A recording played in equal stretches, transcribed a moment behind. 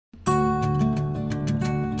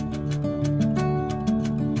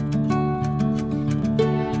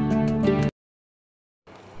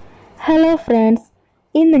Hello friends,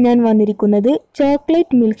 ഇന്ന് ഞാൻ വന്നിരിക്കുന്നത്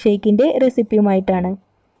ചോക്ലേറ്റ് മിൽക്ക് ഷേക്കിൻ്റെ റെസിപ്പിയുമായിട്ടാണ്.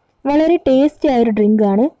 വളരെ ടേസ്റ്റി ആയൊരു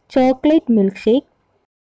ഡ്രിങ്കാണ് ചോക്ലേറ്റ് മിൽക്ക് ഷേക്ക്.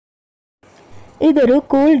 ഇതൊരു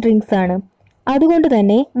കൂൾ ഡ്രിങ്ക്സ് ആണ്. അതുകൊണ്ട്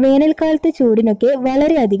തന്നെ വേനൽക്കാലത്തെ ചൂടിനൊക്കെ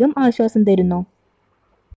വളരെയധികം ആശ്വാസം തരുന്നു.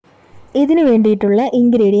 ഇതിനു വേണ്ടിയിട്ടുള്ള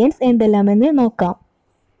ഇൻഗ്രീഡിയൻസ് എന്തെല്ലാമെന്ന് നോക്കാം.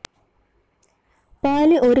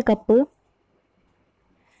 പാല് 1 കപ്പ്,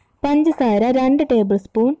 പഞ്ചസാര 2 table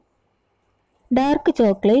spoon, dark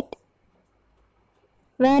chocolate,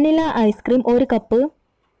 vanilla ice cream 1 cup,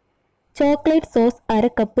 chocolate sauce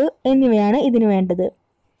 1/2 cup എന്നിവയാണ് ഇതിനു വേണ്ടത്.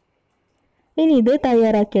 ഇനി ഇത്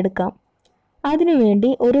തയ്യാറാക്കിയെടുക്കാം.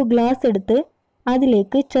 അതിനുവേണ്ടി ഒരു ഗ്ലാസ് എടുത്ത്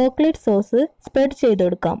അതിലേക്ക് ചോക്ലേറ്റ് സോസ് സ്പ്രെഡ് ചെയ്ത്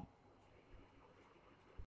കൊടുക്കാം.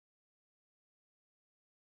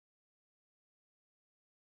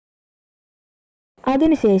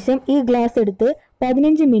 അതിനുശേഷം ഈ ഗ്ലാസ് എടുത്ത്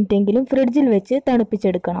 15 മിനിറ്റെങ്കിലും ഫ്രിഡ്ജിൽ വെച്ച്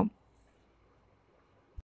തണുപ്പിച്ചെടുക്കണം.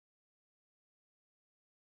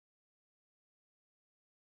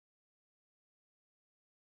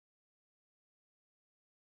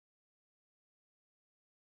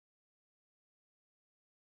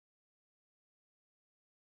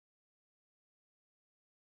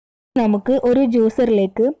 നമുക്ക് ഒരു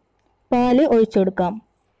ജ്യൂസറിലേക്ക് പാല് ഒഴിച്ചു കൊടുക്കാം.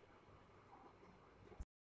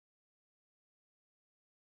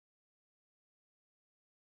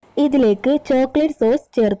 ഇതിലേക്ക് ചോക്ലേറ്റ് സോസ്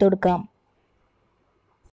ചേർത്ത് കൊടുക്കാം.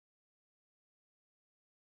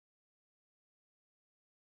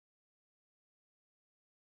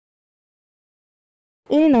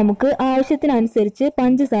 ഇനി നമുക്ക് ആവശ്യത്തിനനുസരിച്ച്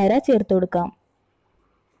പഞ്ചസാര ചേർത്ത് കൊടുക്കാം.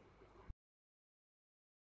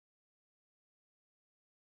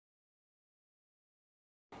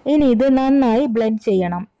 ഇനി ഇത് നന്നായി ബ്ലെൻഡ്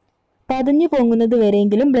ചെയ്യണം. പതഞ്ഞു പൊങ്ങുന്നത്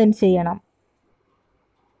വരെയെങ്കിലും ബ്ലെൻഡ് ചെയ്യണം.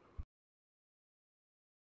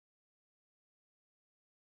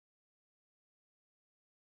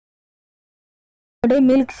 നമ്മുടെ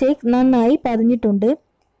മിൽക്ക് ഷേക്ക് നന്നായി പതഞ്ഞിട്ടുണ്ട്.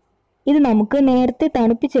 ഇത് നമുക്ക് നേരത്തെ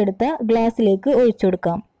തണുപ്പിച്ചെടുത്ത ഗ്ലാസ്സിലേക്ക് ഒഴിച്ചു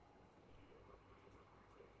കൊടുക്കാം.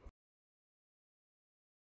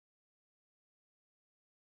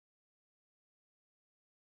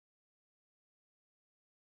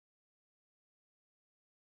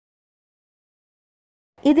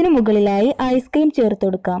 ഇതിനു മുകളിലായി ഐസ്ക്രീം ചേർത്ത്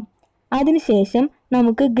കൊടുക്കാം. അതിനുശേഷം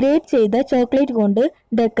നമുക്ക് ഗ്രേറ്റ് ചെയ്ത ചോക്ലേറ്റ് കൊണ്ട്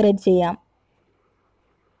ഡെക്കറേറ്റ് ചെയ്യാം.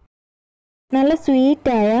 നല്ല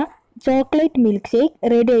സ്വീറ്റായ ചോക്ലേറ്റ് മിൽക്ക്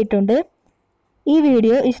ഷേക്ക് റെഡി ആയിട്ടുണ്ട്. ഈ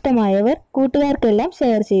വീഡിയോ ഇഷ്ടമായവർ കൂട്ടുകാർക്കെല്ലാം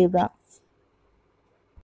ഷെയർ ചെയ്യുക.